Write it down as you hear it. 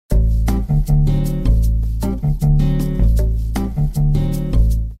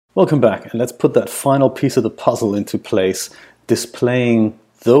Welcome back, and let's put that final piece of the puzzle into place, displaying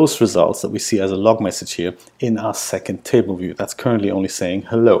those results that we see as a log message here in our second table view. That's currently only saying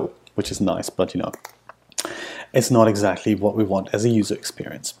hello, which is nice, but you know, it's not exactly what we want as a user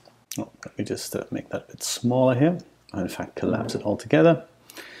experience. Oh, let me just make that a bit smaller here, and in fact collapse it all together,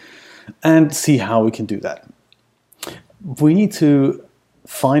 and see how we can do that. We need to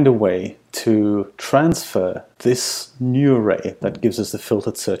find a way to transfer this new array that gives us the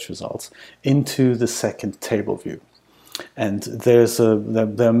filtered search results into the second table view. And there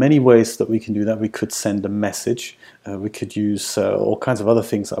are many ways that we can do that. We could send a message. We could use all kinds of other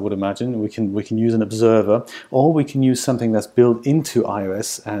things, I would imagine. We can use an observer, or we can use something that's built into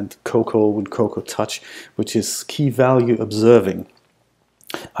iOS and Cocoa and Cocoa Touch, which is key value observing.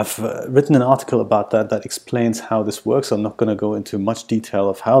 I've written an article about that explains how this works. I'm not going to go into much detail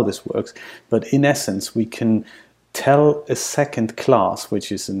of how this works, but in essence, we can tell a second class,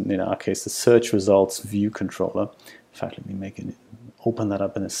 which is in our case the search results view controller. In fact, let me open that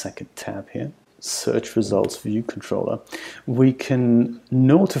up in a second tab here. Search results view controller. We can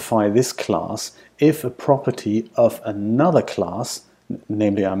notify this class if a property of another class,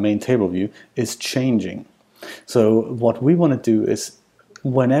 namely our main table view, is changing. So what we want to do is,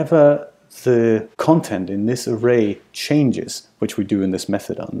 whenever the content in this array changes, which we do in this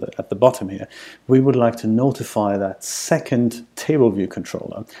method at the bottom here, we would like to notify that second table view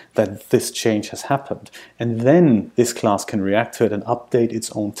controller that this change has happened. And then this class can react to it and update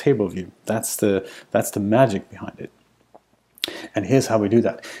its own table view. That's the magic behind it. And here's how we do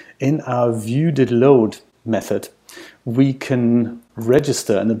that. In our viewDidLoad method, we can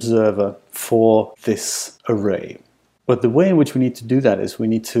register an observer for this array. But the way in which we need to do that is we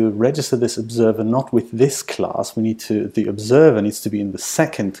need to register this observer not with this class. The observer needs to be in the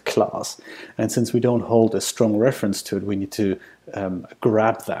second class. And since we don't hold a strong reference to it, we need to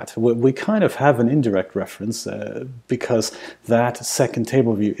grab that. We kind of have an indirect reference because that second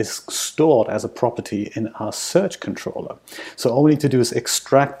table view is stored as a property in our search controller. So all we need to do is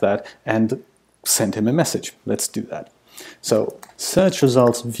extract that and send him a message. Let's do that. So search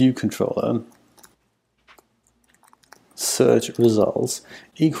results view controller search results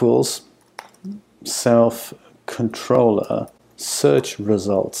equals self controller search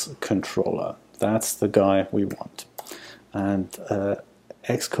results controller. That's the guy we want. And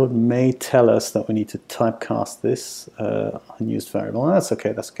Xcode may tell us that we need to typecast this unused variable. That's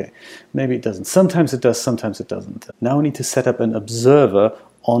okay, that's okay. Maybe it doesn't. Sometimes it does, sometimes it doesn't. Now we need to set up an observer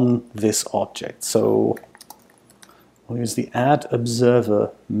on this object. So we'll use the add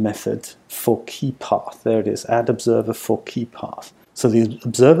observer method for key path. There it is, add observer for key path. So the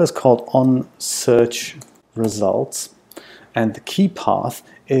observer is called on search results, and the key path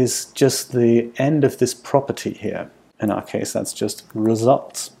is just the end of this property here. In our case, that's just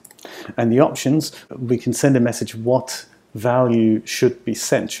results. And the options, we can send a message what value should be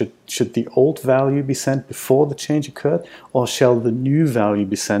sent. Should the old value be sent before the change occurred, or shall the new value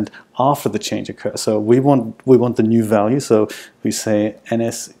be sent after the change occurred? So we want the new value, so we say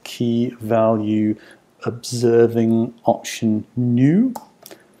ns key value observing option new.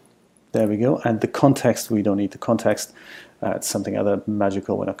 There we go. And the context, we don't need the context. It's something other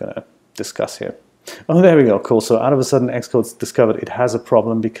magical we're not going to discuss here. Oh, there we go, cool. So out of a sudden Xcode's discovered it has a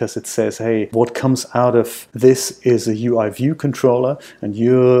problem because it says, hey, what comes out of this is a UI view controller, and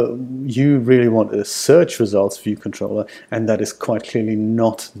you really want a search results view controller, and that is quite clearly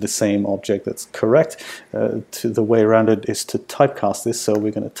not the same object. That's correct. The way around it is to typecast this, so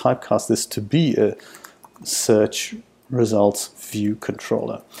we're going to typecast this to be a search results view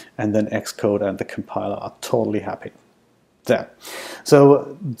controller, and then Xcode and the compiler are totally happy. There.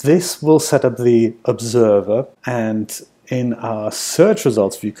 So this will set up the observer, and in our search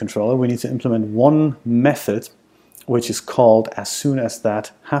results view controller we need to implement one method which is called as soon as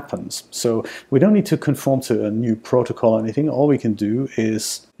that happens. So we don't need to conform to a new protocol or anything. All we can do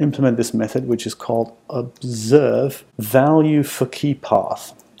is implement this method which is called observe value for key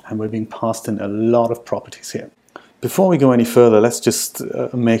path, and we're being passed in a lot of properties here. Before we go any further, let's just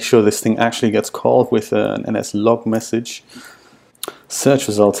make sure this thing actually gets called with an ns log message. Search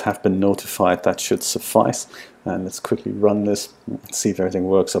results have been notified. That should suffice. And let's quickly run this and see if everything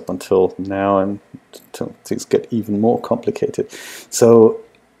works up until now and until things get even more complicated. So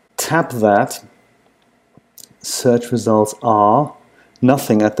tap that. Search results are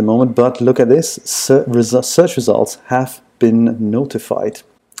nothing at the moment, but look at this. Search results have been notified.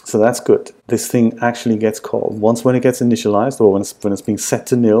 So that's good. This thing actually gets called once when it gets initialized, or when it's being set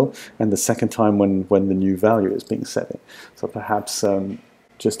to nil, and the second time when the new value is being set in. So perhaps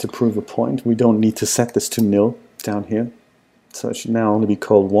just to prove a point. We don't need to set this to nil down here. So it should now only be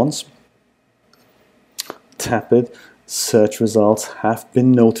called once. Tap it. Search results have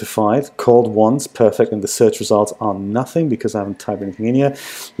been notified. Called once, perfect, and the search results are nothing because I haven't typed anything in here.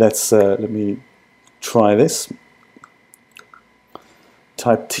 Let me try this.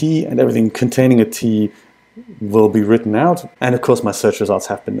 Type T, and everything containing a T will be written out, and of course my search results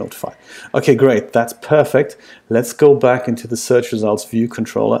have been notified. Okay, great, that's perfect. Let's go back into the search results view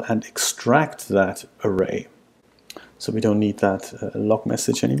controller and extract that array. So we don't need that log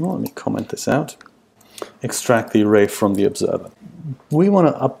message anymore. Let me comment this out. Extract the array from the observer. We want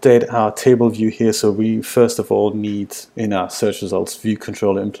to update our table view here, so we first of all need, in our search results view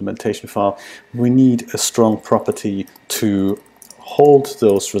controller implementation file, we need a strong property to hold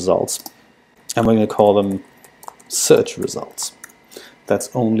those results, and we're going to call them search results. That's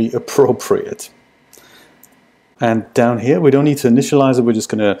only appropriate. And down here we don't need to initialize it, we're just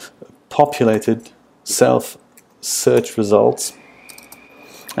going to populate it self search results,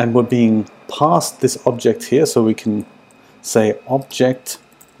 and we're being passed this object here, so we can say object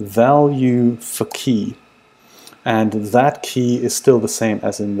value for key, and that key is still the same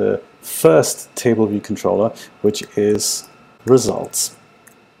as in the first table view controller, which is results.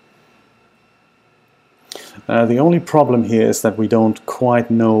 The only problem here is that we don't quite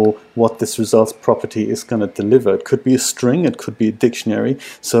know what this results property is going to deliver. It could be a string, it could be a dictionary.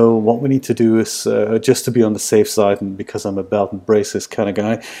 So what we need to do is, just to be on the safe side, and because I'm a belt and braces kind of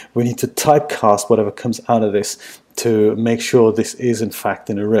guy, we need to typecast whatever comes out of this to make sure this is in fact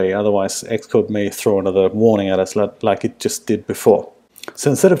an array. Otherwise Xcode may throw another warning at us like it just did before. So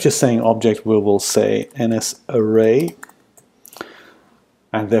instead of just saying object, we will say NSArray,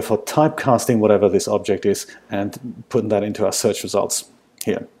 and therefore typecasting whatever this object is and putting that into our search results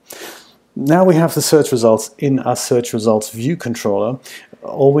here. Now we have the search results in our search results view controller.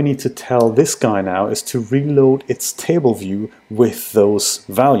 All we need to tell this guy now is to reload its table view with those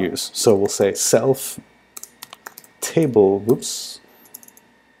values. So we'll say self table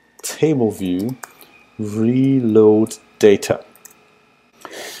view reload data.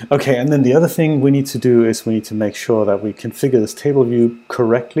 Okay, and then the other thing we need to do is we need to make sure that we configure this table view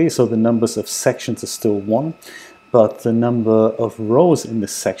correctly, so the numbers of sections are still 1, but the number of rows in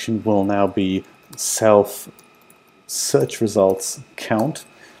this section will now be self search results count,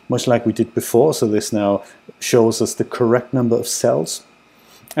 much like we did before. So this now shows us the correct number of cells,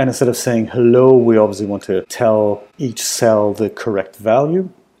 and instead of saying hello, we obviously want to tell each cell the correct value.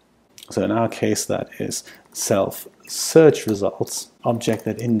 So in our case that is self search results object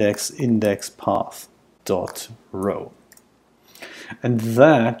at index path dot row, and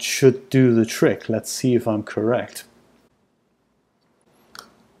that should do the trick. Let's see if I'm correct.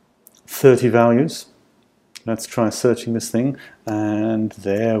 30 values. Let's try searching this thing, and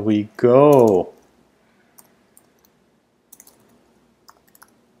there we go.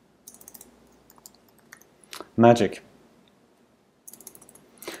 Magic.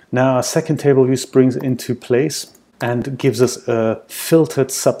 Now our second table view springs into place and gives us a filtered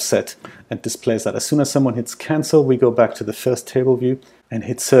subset and displays that. As soon as someone hits cancel, we go back to the first table view and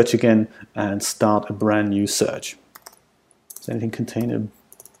hit search again and start a brand new search. Does anything contain a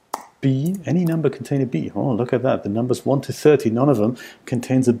B? Any number contain a B? Oh, look at that. The numbers 1 to 30, none of them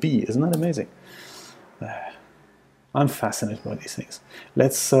contains a B. Isn't that amazing? I'm fascinated by these things.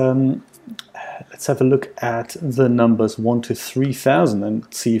 Let's have a look at the numbers 1 to 3000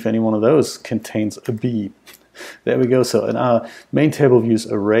 and see if any one of those contains a B. There we go. So in our main table views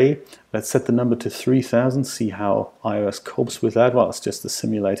array, let's set the number to 3000, see how iOS copes with that. Well, it's just a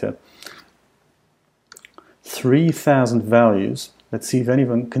simulator. 3000 values. Let's see if any of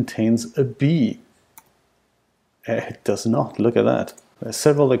them contains a B. It does not. Look at that. There's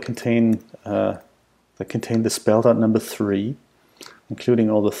several that contain the spelled out number 3, including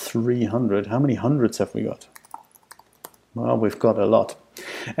all the 300. How many hundreds have we got? Well, we've got a lot.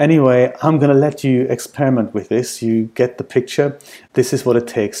 Anyway, I'm going to let you experiment with this. You get the picture. This is what it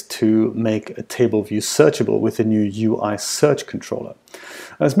takes to make a table view searchable with the new UI search controller.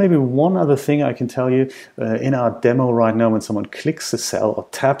 There's maybe one other thing I can tell you. In our demo right now, when someone clicks a cell or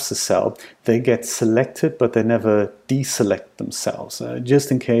taps a cell, they get selected, but they never deselect themselves.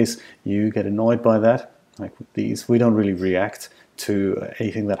 Just in case you get annoyed by that, like with these, we don't really react to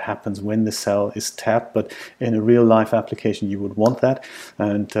anything that happens when the cell is tapped, but in a real life application you would want that.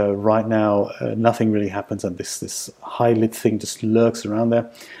 And right now nothing really happens, and this highlight thing just lurks around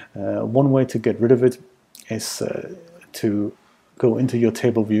there. One way to get rid of it is to go into your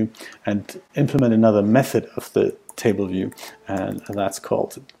table view and implement another method of the table view, and that's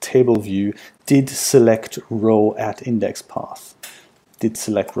called table view did select row at index path. did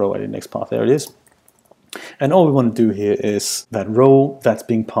select row at index path. There it is. And all we want to do here is that row that's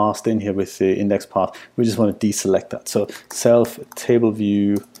being passed in here with the index path, we just want to deselect that. So self table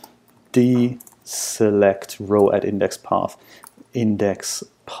view deselect row at index path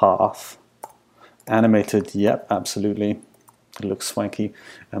animated. Yep, absolutely. It looks swanky,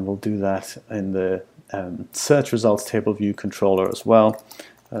 and we'll do that in the search results table view controller as well.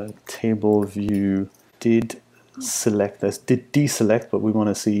 Table view did select this, did deselect, but we want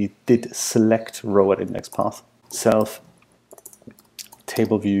to see did select row at index path. Self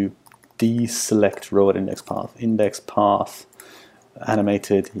table view deselect row at index path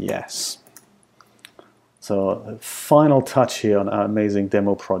animated, yes. So final touch here on our amazing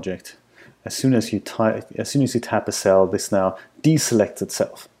demo project. As soon as you tap a cell, this now deselects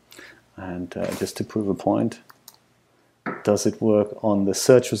itself. And just to prove a point, does it work on the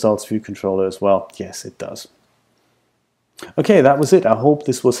search results view controller as well? Yes, it does. Okay, that was it. I hope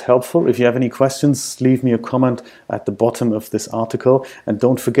this was helpful. If you have any questions, leave me a comment at the bottom of this article. And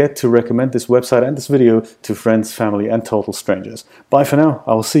don't forget to recommend this website and this video to friends, family, and total strangers. Bye for now.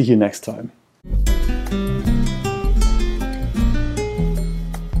 I will see you next time.